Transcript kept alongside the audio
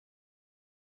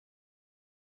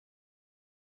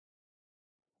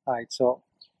All right, so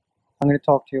I'm going to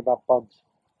talk to you about bugs.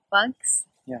 Bugs?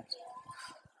 Yeah.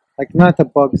 Like not the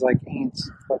bugs like ants,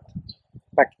 but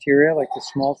bacteria, like the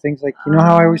small things. Like, you know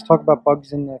how I always talk about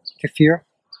bugs in the kefir?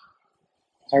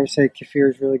 I always say kefir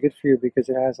is really good for you because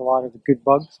it has a lot of the good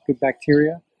bugs, good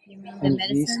bacteria, You mean the and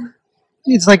yeast. medicine?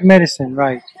 It's like medicine,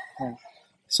 right? Right.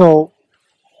 So,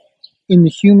 in the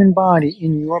human body,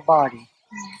 in your body,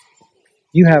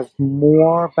 you have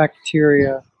more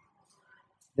bacteria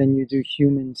than you do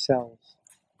human cells.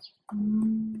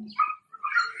 Mm.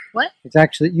 What? It's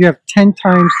actually, you have 10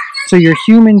 times, so your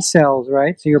human cells,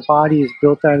 right? So your body is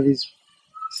built out of these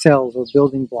cells or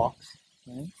building blocks,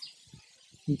 right?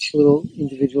 Each little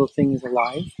individual thing is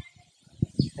alive.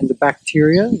 And the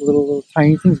bacteria, little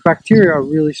tiny things, bacteria are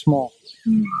really small.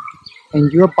 Mm.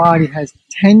 And your body has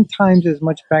 10 times as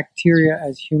much bacteria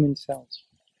as human cells.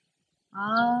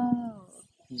 Oh.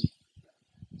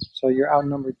 So you're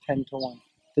outnumbered 10 to 1.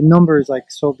 The number is like,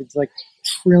 so it's like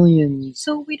trillions.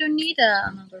 So we don't need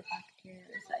a number of bacteria,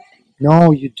 I think.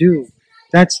 No, you do.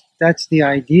 That's the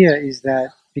idea, is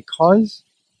that because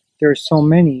there are so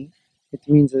many, it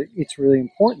means that it's really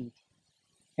important.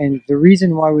 And the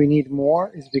reason why we need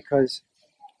more is because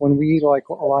when we eat like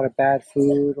a lot of bad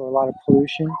food or a lot of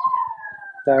pollution,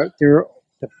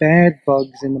 the bad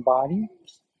bugs in the body,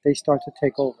 they start to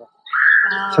take over.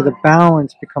 So the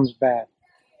balance becomes bad,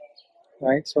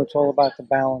 right? So it's all about the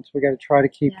balance. We got to try to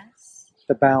keep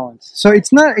the balance. So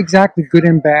it's not exactly good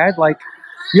and bad. Like,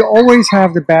 you always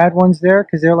have the bad ones there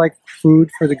because they're like food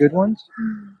for the good ones,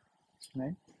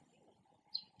 right?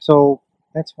 So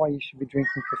that's why you should be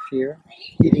drinking kefir,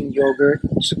 eating yogurt,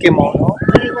 sukemono.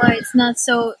 Why it's not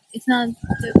too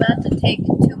bad to take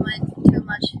too much of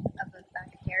a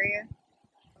bacteria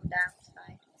from the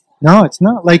outside. No, it's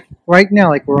not. Like right now,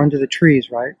 like we're under the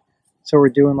trees, right? So we're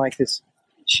doing like this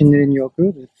shinrin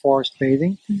yoku, the forest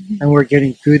bathing, and we're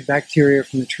getting good bacteria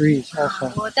from the trees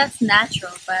also. Well, that's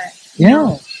natural, but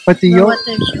Yeah, but what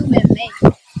the human makes,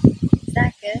 is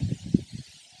that good?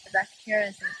 The bacteria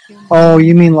is in human. Oh,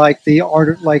 you mean like the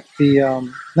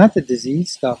not the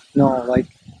disease stuff? No, like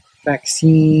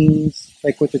vaccines,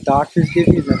 like what the doctors give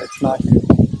you. Then it's not good.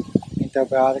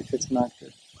 Antibiotics, it's not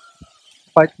good.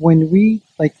 But when we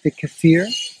like the kefir,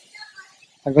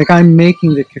 like I'm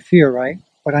making the kefir, right?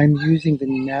 But I'm using the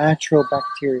natural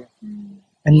bacteria.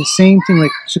 And the same thing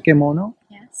like sukemono.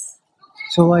 Yes.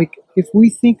 So like if we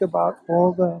think about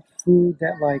all the food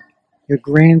that like your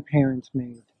grandparents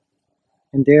made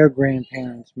and their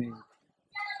grandparents made,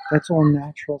 that's all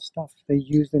natural stuff. They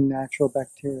use the natural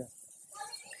bacteria.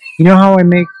 You know how I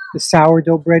make the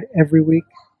sourdough bread every week?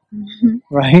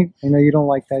 Right? I know you don't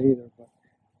like that either, but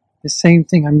the same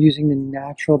thing. I'm using the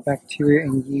natural bacteria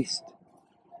and yeast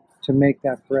to make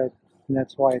that bread, and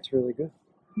that's why it's really good.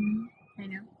 I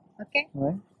know. Okay.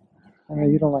 Right? I know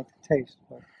you don't like the taste,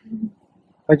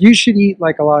 but you should eat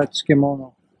like a lot of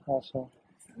tsukimono also.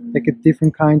 Like a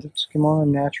different kinds of tsukimono,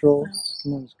 natural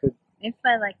tsukimono is good. If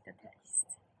I like the taste.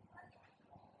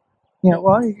 Yeah,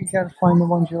 well, you gotta find the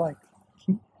ones you like.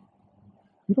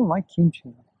 You don't like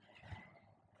kimchi.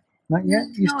 Not yet?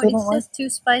 You No, still don't it's like? just too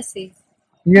spicy.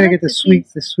 You gotta I get like the sweet,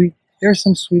 taste. the sweet. There's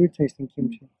some sweeter tasting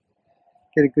kimchi.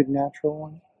 Get a good natural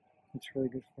one. It's really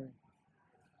good for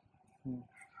you.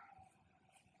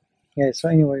 Yeah, so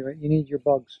anyway, right, you need your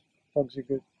bugs. Bugs are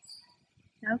good.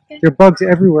 Okay. There are bugs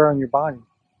everywhere on your body.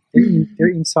 They're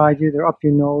inside you. They're up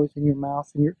your nose, in your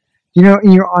mouth, and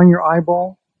on your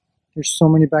eyeball. There's so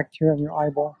many bacteria on your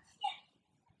eyeball,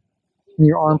 in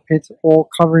your armpits, all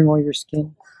covering all your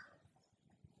skin,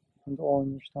 and all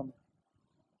in your stomach.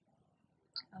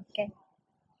 Okay.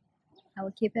 I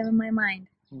will keep it in my mind.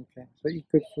 Okay, so eat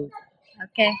good food.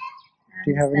 Okay.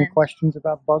 Do you have any questions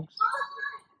about bugs?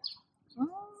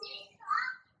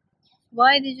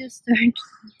 Why did you start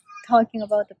talking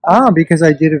about the bugs? Because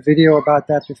I did a video about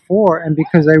that before, and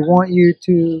because I want you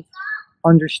to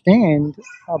understand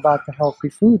about the healthy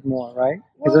food more, right?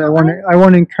 Because I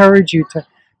want to encourage you to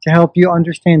help you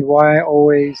understand why I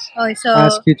always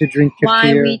ask you to drink kefir.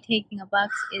 Why we taking a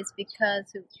bugs is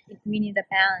because we need a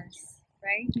balance,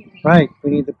 right? Right,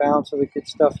 we need the balance of the good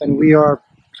stuff, and we are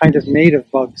kind of made of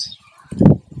bugs.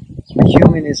 A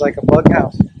human is like a bug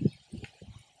house.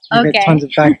 You get tons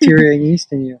of bacteria and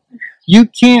yeast in you. You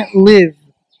can't live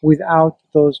without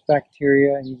those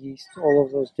bacteria and yeast, all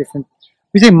of those different,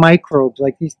 we say microbes,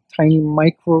 like these tiny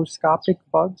microscopic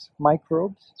bugs,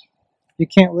 microbes. You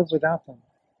can't live without them.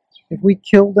 If we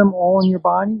killed them all in your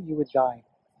body, you would die.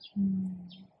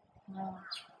 Wow.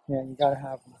 Yeah, you gotta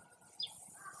have them.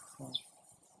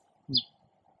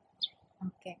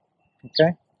 Okay.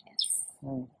 Okay? Yes.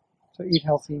 So eat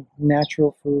healthy,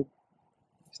 natural food.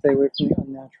 Stay away from the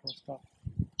unnatural stuff.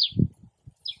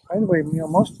 By the way, you know,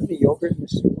 most of the yogurt in the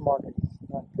supermarket is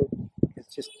not good.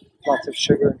 It's just lots of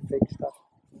sugar and fake stuff.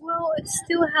 Well, it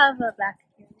still have a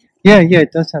bacteria. Yeah,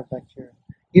 it does have bacteria.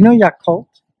 You know Yakult?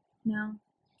 No.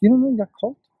 You don't know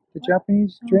Yakult? The What?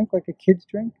 Japanese No. drink, like a kid's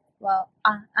drink? Well,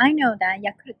 I know that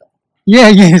Yakult. Yeah,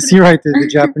 yes, you're right. The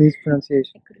Japanese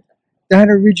pronunciation. Yakult. That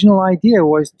original idea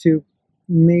was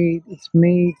it's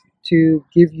made to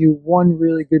give you one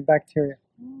really good bacteria.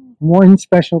 One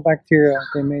special bacteria.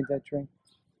 They made that drink.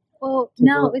 Well, So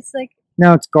now the- it's like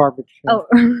Now it's garbage. Yeah. oh.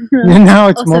 Now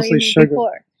it's Oh, so you mostly mean sugar.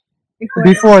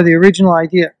 Before. The original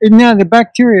idea. And now the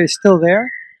bacteria is still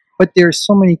there, but there's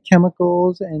so many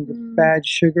chemicals and the bad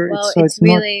sugar. Well, So it's it's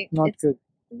really not it's good.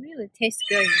 It really tastes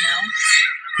good, you know.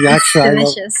 Yeah, it's actually,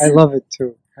 delicious. I love it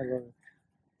too. I love it,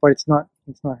 but it's not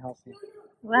healthy.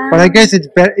 Wow. But I guess it's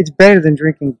better. It's better than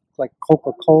drinking like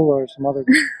Coca-Cola or some other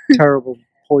terrible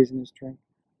poisonous drink.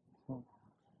 So,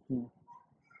 yeah.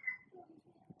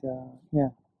 Yeah.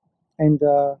 And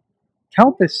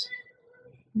Calpis,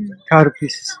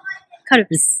 Carpis,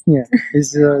 Carpis.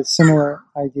 is a similar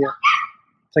idea.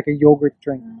 It's like a yogurt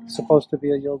drink. It's supposed to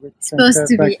be a yogurt drink. Supposed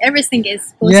to be. Everything is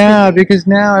supposed Yeah, to be. because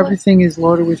now everything is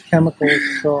loaded with chemicals.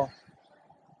 So,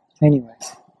 anyway,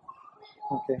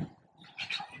 okay.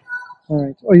 All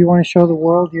right. Oh, you want to show the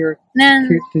world your No,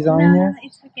 cute design no, there?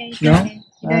 it's okay. It's No? okay.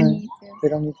 You don't Alright. need to. They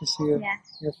don't need to see Yeah,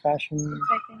 your fashion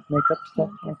it's okay. makeup stuff.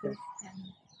 Yeah, Okay. yeah.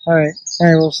 All right.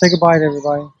 Well, say goodbye to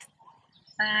everybody.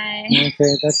 Bye.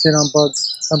 Okay, that's it on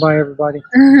bugs. Bye bye, everybody.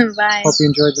 Bye. Hope you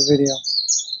enjoyed the video.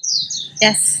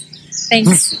 Yes.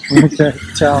 Thanks. Okay,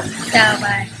 ciao. Ciao.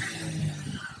 Bye.